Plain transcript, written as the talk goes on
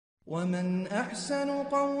ومن أحسن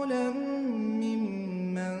قولا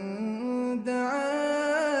ممن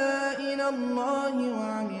دعا إلى الله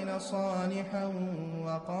وعمل صالحا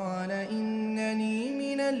وقال إنني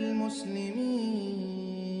من المسلمين.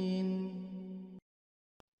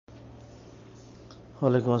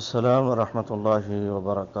 ওয়ালাইকুম আসসালাম রহমতুল্লাহি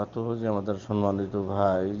ওবারাকাতুহ। যে আমাদের সম্মানিত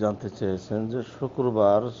ভাই জানতে চেয়েছেন যে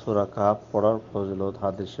শুক্রবার সূরা কাহফ পড়ার ফজিলত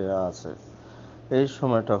হাদিসে আছে, এই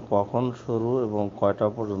সময়টা কখন শুরু এবং কয়টা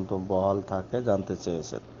পর্যন্ত বহাল থাকে জানতে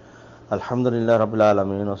চেয়েছেন। আলহামদুলিল্লাহ রাব্বিল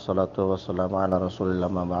আলামিন ওয়াসসালাতু ওয়াসসালামু আলা রাসূলিল্লাহ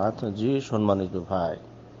আম্মা বা'দ। জি সম্মানিত ভাই,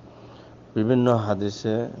 বিভিন্ন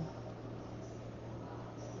হাদিসে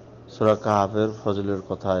সূরা কাহফের ফজিলতের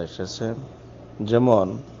কথা এসেছে। যেমন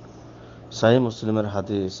সহিহ মুসলিমের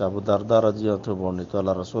হাদিস, আবু দারদা রাদিয়াল্লাহু আনহু বর্ণিত,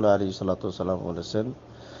 আল্লাহ রাসূল আলাইহিস সালাতু ওয়াসাল্লাম বলেছেন,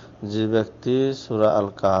 যে ব্যক্তি সূরা আল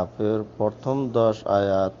কাহফের প্রথম 10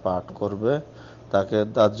 আয়াত পাঠ করবে তাকে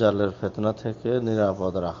দাজ্জালের ফিতনা থেকে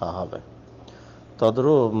নিরাপদ রাখা হবে।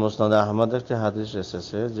 তদ্রূপ মুসনাদে আহমদ একটি হাদিস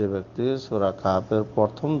এসেছে, যে ব্যক্তি সূরা কাহফের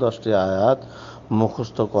প্রথম 10টি আয়াত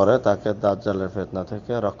মুখস্থ করে তাকে দাজ্জালের ফিতনা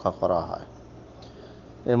থেকে রক্ষা করা হয়।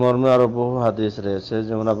 এ মর্মে আরো বহু হাদিস রয়েছে।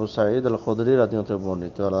 যেমন আবু সাঈদ আল খুদরি রাদিয়াল্লাহু আনহু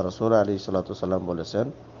বর্ণিত, আল্লাহ রাসূল আলাইহিস সালাতু ওয়াসাল্লাম বলেছেন,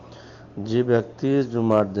 যে ব্যক্তি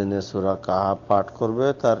জুমার দিনে সূরা কাহফ পাঠ করবে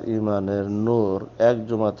তার ঈমানের নূর এক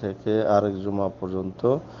জুমা থেকে আরেক জুমা পর্যন্ত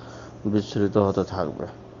বিস্তৃত হতে থাকবে।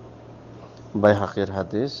 বাইহাকির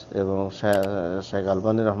হাদিস, এবং শেখ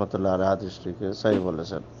আলবানী রাহমাতুল্লাহ আলাইহি হাদিসটিকে সহিহ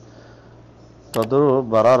বলেছেন। তদ্রূপ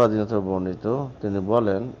বারা রাদিয়াল্লাহু আনহু বর্ণিত, তিনি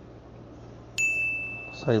বলেন,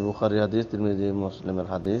 সহিহ বুখারী হাদিস, তিরমিজি মুসলিমের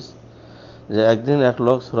হাদিস, যে একদিন এক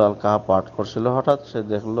লোক সূরা আল কাহফ পাঠ করছিল। হঠাৎ সে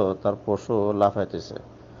দেখলো তার পশু লাফাইতেছে।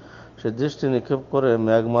 সে দৃষ্টি নিক্ষেপ করে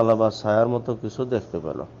মেঘমালা বা ছায়ার মতো কিছু দেখতে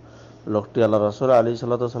পেল। লোকটি আল্লাহ রাসূল আলাইহিস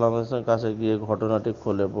সালাতু ওয়াসাল্লামের কাছে গিয়ে ঘটনাটি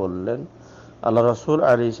খুলে বললেন। আল্লাহ রাসূল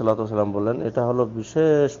আলাইহিস সালাতু ওয়াসাল্লাম বললেন, এটা হলো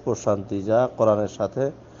বিশেষ প্রশান্তি যা কোরআনের সাথে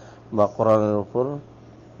বা কোরআনের উপর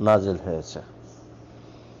নাজিল হয়েছে।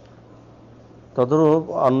 তদ্রূপ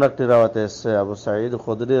অন্য একটি রাওয়াতে এসেছে, আবু সাঈদ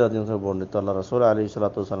খুদরি রাদিয়াল্লাহু আনহু বর্ণিত, আল্লাহ রাসূল আলাইহিস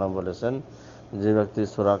সালাতু ওয়াসাল্লাম বলেছেন, যে ব্যক্তি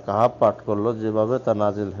সূরা কাহফ পাঠ করলো যেভাবে তা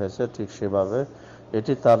নাজিল হয়েছে ঠিক সেভাবে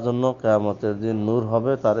এটি তার জন্য কিয়ামতের দিন নূর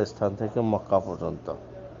হবে তার স্থান থেকে মক্কা পর্যন্ত।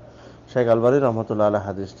 শেখ আলবানী রাহমাতুল্লাহ আলাইহি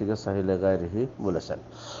হাদিসটিকে সহিহ গায়রিহি বলেছেন।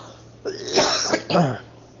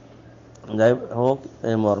 যাই হোক,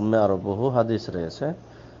 এই মর্মে আরো বহু হাদিস রয়েছে।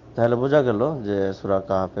 তাহলে বোঝা গেল যে সূরা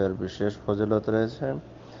কাহফের বিশেষ ফজিলত রয়েছে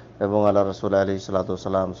এবং আল্লাহ রাসূল আলাইহিস সালাতু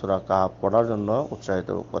ওয়াসাল্লাম সূরা কাহফ পড়ার জন্য উৎসাহিত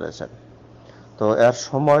করেছেন। তো এর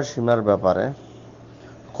সময় সীমার ব্যাপারে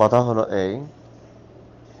কথা হলো এই,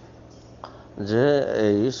 যে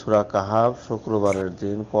এই সূরা কাহফ শুক্রবারের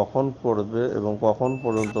দিন কখন পড়বে এবং কখন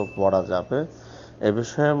পর্যন্ত পড়া যাবে, এ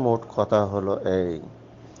বিষয়ে মোট কথা হলো এই,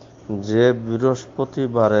 যে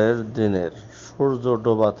বৃহস্পতিবারের দিনের সূর্য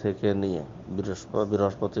ডোবা থেকে নিয়ে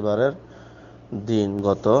বৃহস্পতিবারের দিন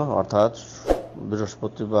গত, অর্থাৎ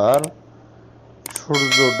বৃহস্পতিবার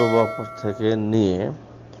সূর্য ডোবা থেকে নিয়ে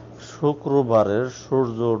শুক্রবারের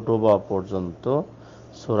সূর্য ডোবা পর্যন্ত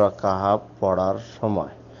সূরা কাহফ পড়ার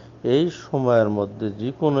সময়, এই সময়ের মধ্যে যে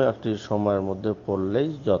কোনো একটি সময়ের মধ্যে পড়লেই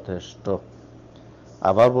যথেষ্ট।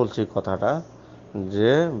 আবার বলছি কথাটা,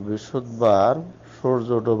 যে বৃহস্পতিবার সূর্য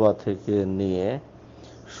ডোবা থেকে নিয়ে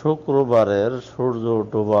শুক্রবারের সূর্য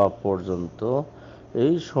ডোবা পর্যন্ত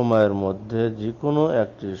এই সময়ের মধ্যে যে কোনো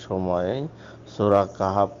একটি সময়ে সূরা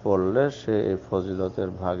কাহফ পড়লে সে এই ফজিলতের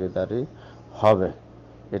ভাগীদারি হবে।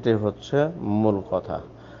 এটাই হচ্ছে মূল কথা।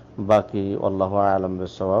 বাকি আল্লাহু আ'লাম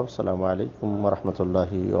বিস-সাওয়াব। আসসালামু আলাইকুম ওয়া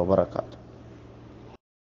রাহমাতুল্লাহি ওয়া বারাকাতুহু।